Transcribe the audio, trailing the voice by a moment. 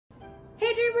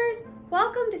Hey dreamers,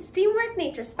 welcome to STEAMwork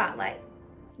Nature Spotlight.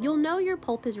 You'll know your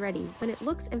pulp is ready when it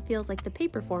looks and feels like the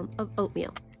paper form of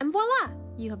oatmeal. And voila!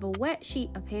 You have a wet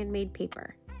sheet of handmade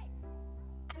paper.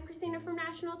 I'm Christina from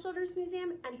National Children's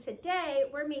Museum, and today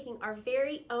we're making our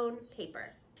very own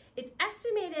paper. It's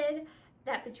estimated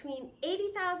that between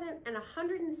 80,000 and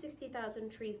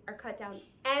 160,000 trees are cut down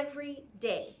every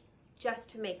day just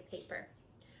to make paper.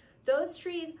 Those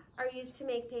trees are used to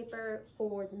make paper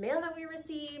for the mail that we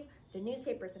receive, the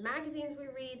newspapers and magazines we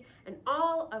read, and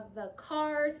all of the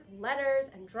cards, letters,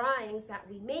 and drawings that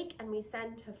we make and we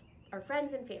send to our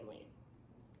friends and family.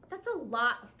 That's a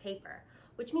lot of paper,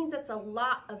 which means that's a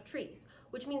lot of trees,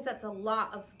 which means that's a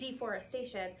lot of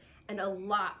deforestation and a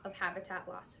lot of habitat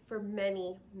loss for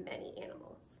many, many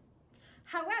animals.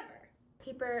 However,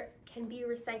 paper can be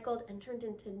recycled and turned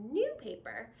into new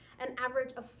paper an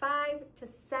average of 5 to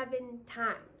 7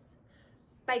 times.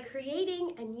 By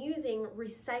creating and using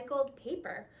recycled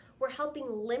paper, we're helping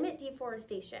limit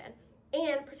deforestation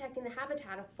and protecting the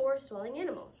habitat of forest-dwelling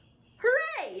animals.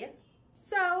 Hooray!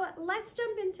 So let's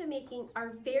jump into making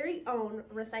our very own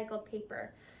recycled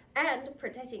paper and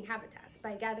protecting habitats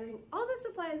by gathering all the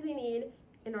supplies we need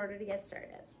in order to get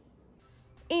started.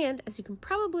 And as you can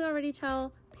probably already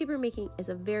tell, paper making is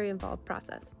a very involved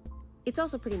process. It's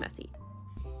also pretty messy.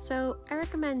 So I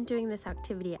recommend doing this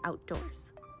activity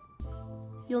outdoors.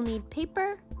 You'll need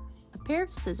paper, a pair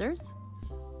of scissors,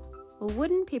 a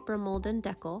wooden paper mold and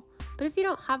decal, but if you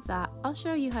don't have that, I'll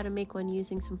show you how to make one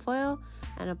using some foil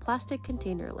and a plastic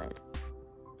container lid.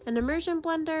 An immersion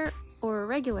blender or a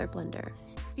regular blender.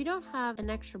 If you don't have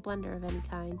an extra blender of any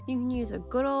kind, you can use a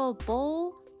good old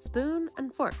bowl, spoon,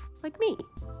 and fork, like me.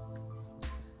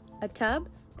 A tub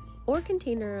or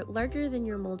container larger than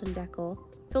your mold and decal,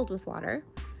 filled with water,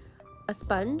 a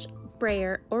sponge,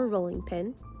 brayer, or rolling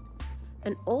pin,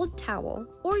 an old towel,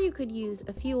 or you could use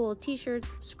a few old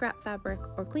t-shirts, scrap fabric,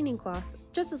 or cleaning cloths,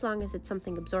 just as long as it's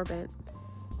something absorbent.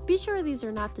 Be sure these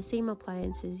are not the same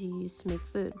appliances you use to make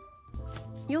food.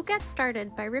 You'll get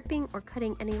started by ripping or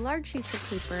cutting any large sheets of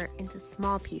paper into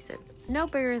small pieces, no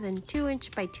bigger than 2"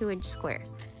 by 2"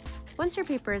 squares. Once your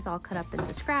paper is all cut up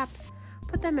into scraps,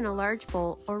 put them in a large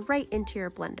bowl or right into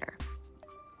your blender.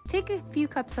 Take a few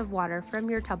cups of water from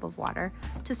your tub of water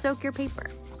to soak your paper.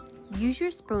 Use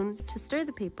your spoon to stir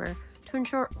the paper to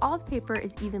ensure all the paper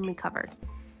is evenly covered.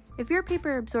 If your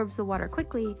paper absorbs the water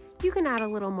quickly, you can add a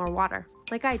little more water,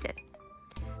 like I did.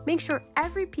 Make sure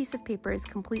every piece of paper is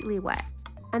completely wet,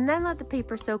 and then let the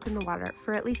paper soak in the water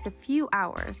for at least a few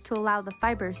hours to allow the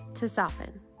fibers to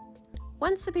soften.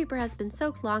 Once the paper has been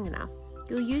soaked long enough,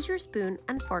 you'll use your spoon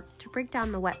and fork to break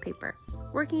down the wet paper,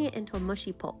 working it into a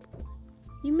mushy pulp.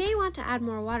 You may want to add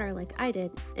more water like I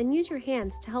did and use your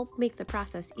hands to help make the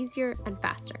process easier and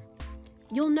faster.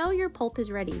 You'll know your pulp is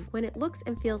ready when it looks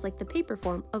and feels like the paper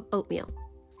form of oatmeal.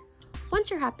 Once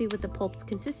you're happy with the pulp's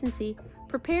consistency,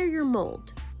 prepare your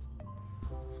mold.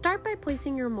 Start by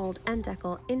placing your mold and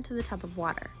decal into the tub of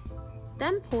water.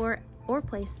 Then pour or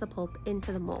place the pulp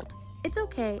into the mold. It's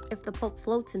okay if the pulp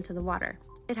floats into the water.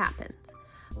 It happens.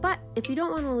 But if you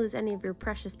don't want to lose any of your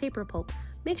precious paper pulp,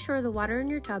 make sure the water in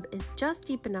your tub is just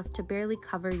deep enough to barely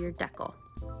cover your decal.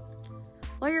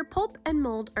 While your pulp and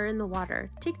mold are in the water,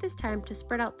 take this time to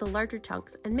spread out the larger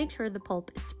chunks and make sure the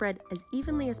pulp is spread as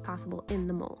evenly as possible in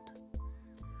the mold.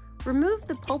 Remove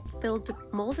the pulp-filled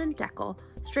mold and decal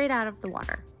straight out of the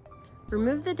water.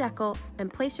 Remove the decal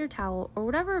and place your towel or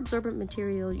whatever absorbent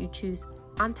material you choose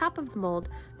on top of the mold,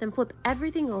 then flip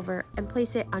everything over and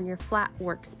place it on your flat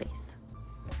workspace.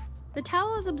 The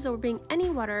towel is absorbing any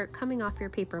water coming off your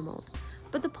paper mold,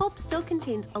 but the pulp still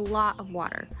contains a lot of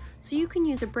water, so you can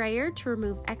use a brayer to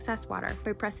remove excess water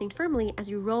by pressing firmly as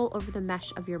you roll over the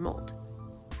mesh of your mold.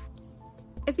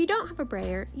 If you don't have a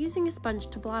brayer, using a sponge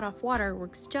to blot off water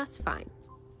works just fine.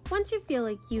 Once you feel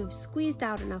like you've squeezed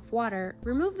out enough water,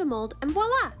 remove the mold and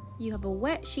voila! You have a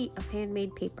wet sheet of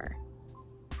handmade paper.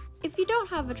 If you don't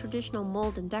have a traditional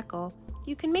mold and decal,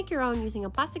 you can make your own using a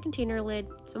plastic container lid,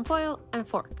 some foil, and a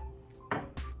fork.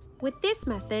 With this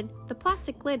method, the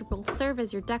plastic lid will serve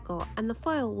as your decal and the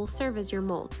foil will serve as your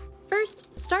mold.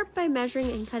 First, start by measuring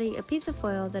and cutting a piece of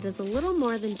foil that is a little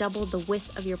more than double the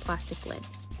width of your plastic lid.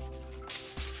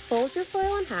 Fold your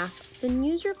foil in half, then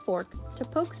use your fork to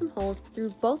poke some holes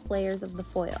through both layers of the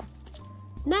foil.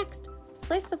 Next,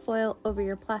 place the foil over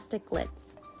your plastic lid.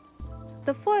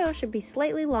 The foil should be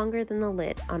slightly longer than the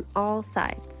lid on all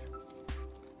sides.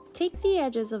 Take the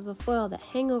edges of the foil that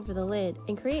hang over the lid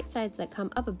and create sides that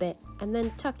come up a bit, and then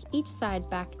tuck each side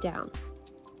back down.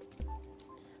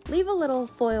 Leave a little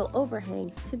foil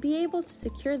overhang to be able to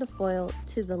secure the foil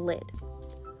to the lid.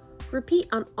 Repeat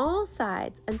on all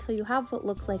sides until you have what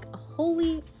looks like a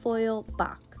holy foil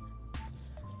box.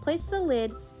 Place the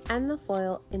lid and the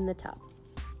foil in the tub.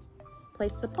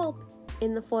 Place the pulp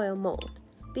in the foil mold,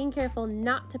 being careful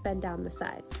not to bend down the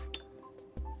sides.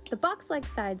 The box-like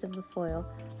sides of the foil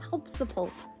helps the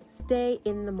pulp stay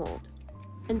in the mold,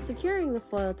 and securing the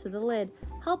foil to the lid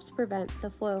helps prevent the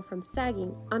foil from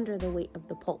sagging under the weight of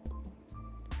the pulp.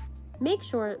 Make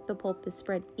sure the pulp is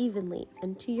spread evenly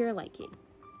and to your liking.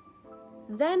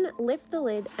 Then lift the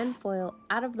lid and foil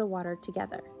out of the water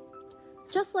together.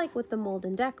 Just like with the mold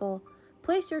and decal,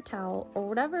 place your towel or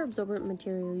whatever absorbent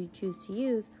material you choose to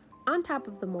use on top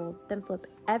of the mold, then flip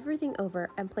everything over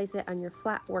and place it on your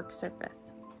flat work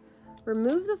surface.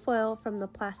 Remove the foil from the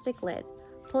plastic lid,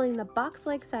 pulling the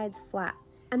box-like sides flat,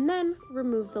 and then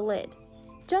remove the lid.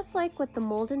 Just like with the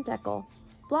mold and decal,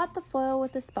 blot the foil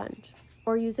with a sponge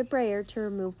or use a brayer to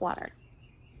remove water.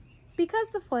 Because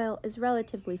the foil is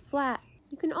relatively flat,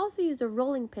 you can also use a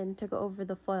rolling pin to go over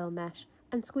the foil mesh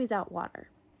and squeeze out water.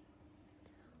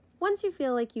 Once you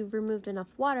feel like you've removed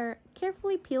enough water,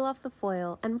 carefully peel off the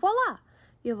foil and voila!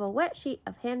 You have a wet sheet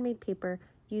of handmade paper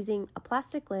using a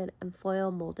plastic lid and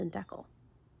foil mold and decal.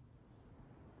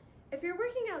 If you're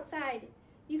working outside,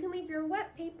 you can leave your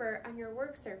wet paper on your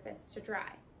work surface to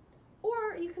dry,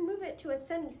 or you can move it to a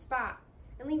sunny spot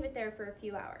and leave it there for a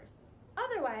few hours.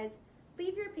 Otherwise,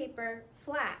 leave your paper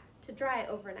flat to dry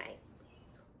overnight.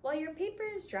 While your paper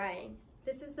is drying,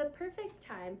 this is the perfect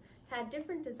time to add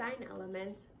different design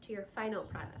elements to your final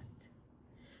product.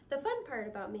 The fun part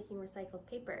about making recycled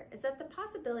paper is that the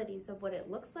possibilities of what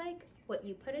it looks like, what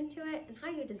you put into it, and how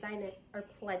you design it are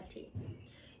plenty.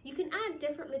 You can add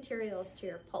different materials to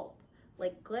your pulp,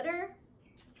 like glitter,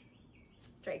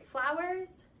 dried flowers,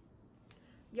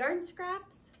 yarn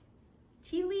scraps,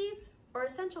 tea leaves, or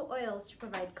essential oils to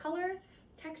provide color,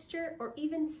 texture, or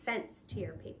even scents to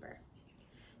your paper.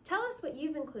 Tell us what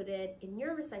you've included in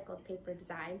your recycled paper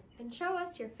design and show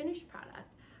us your finished product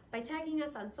by tagging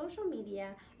us on social media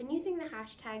and using the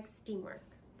hashtag STEAMwork.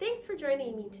 Thanks for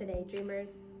joining me today, dreamers.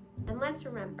 And let's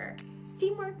remember,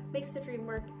 STEAMwork makes the dream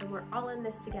work, and we're all in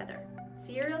this together.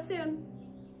 See you real soon.